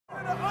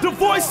the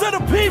voice of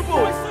the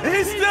people, and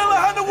he's still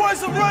 100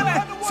 words of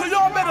running, so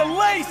y'all better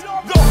lace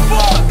the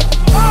fuck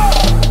up.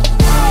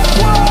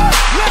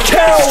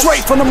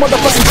 Straight from the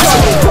motherfucking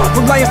jungle,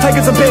 from lions,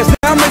 tigers, and bears.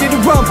 Now I'm ready to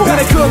rumble. Now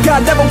they could,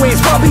 God never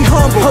wins, but I'll be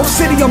humble. Whole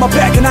city on my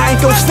back, and I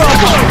ain't gon'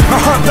 stumble. My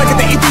heart like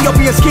the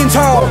Ethiopian skin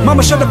tone. Mama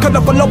should have cut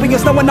up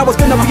fallopians, knowing I was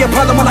gonna be a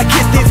problem when I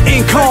get this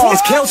income.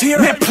 Is Kels here?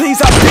 Man, please,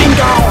 I've been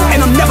gone,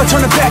 and I'm never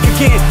turning back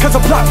again. Cause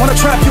a block wanna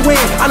trap you in.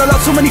 I done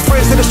lost so many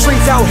friends in the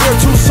streets out here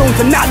too soon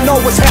to not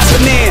know what's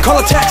happening. Call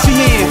a taxi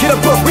in, get a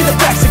book, read the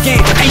facts again.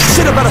 Ain't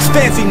shit about us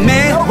fancy,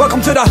 man. Welcome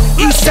to the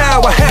east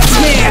side where half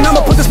man. And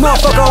I'ma put this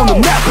motherfucker on the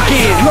map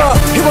again. Look,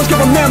 heroes get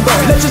remembered,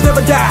 legends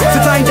never die.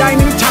 Since I ain't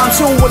dying anytime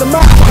soon with a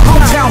mouth.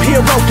 Hometown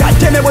hero,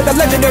 goddammit, with a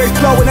legendary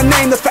flow and a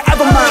name that's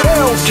forever mine.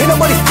 Can't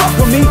nobody fuck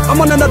with me,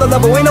 I'm on another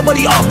level, ain't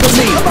nobody off with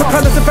me.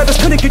 Propellers and feathers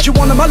couldn't get you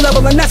on my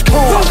level, and that's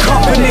called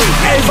company.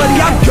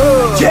 Everybody, I'm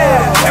good,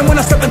 yeah. And when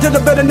I step into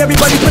the building,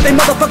 everybody put their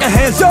motherfucking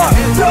hands up.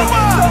 Put 'em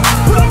up,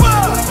 put 'em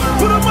up,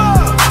 put 'em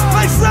up,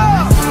 lights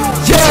up.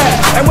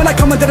 Yeah, and when I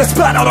come into the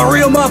spot, all the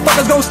real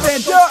motherfuckers gon'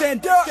 stand up.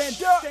 Stand up,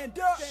 stand up, stand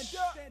up, stand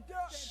up.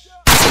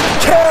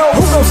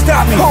 Who gon'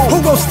 stop me?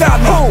 Who gon' stop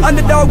me?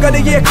 Underdog of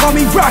the year, call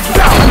me Rocky.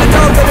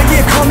 Underdog of the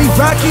year, call me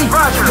Rocky.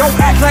 Don't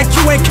act like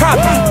you ain't caught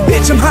me.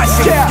 Bitch, I'm hot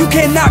shit, you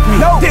can't knock me.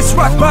 This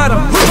rock bottom,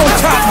 who gon'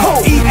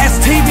 top me?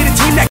 EST be the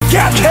team that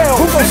got me.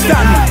 Who gon'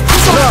 stop me?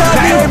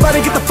 Now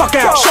everybody get the fuck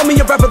out. Show me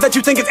a rapper that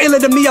you think is iller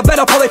than me, I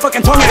better pull they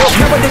fucking tongue out.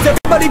 Nowadays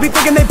everybody be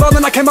thinking they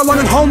ballin', I came along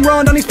and home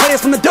run on these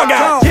players from the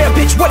dugout. Yeah,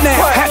 bitch, what now?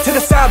 Hat to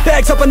the side,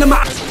 bags up under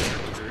my...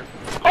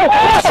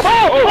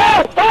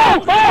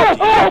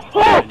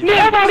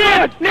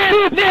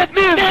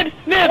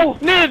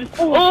 Nib!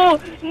 Oh,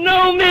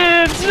 no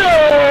Mibs!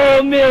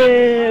 No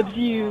Mibs!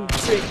 You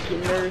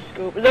freaking nerd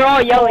scope. They're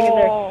all yelling in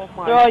there.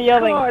 They're all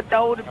yelling. God,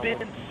 that would have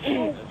been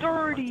so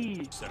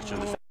dirty.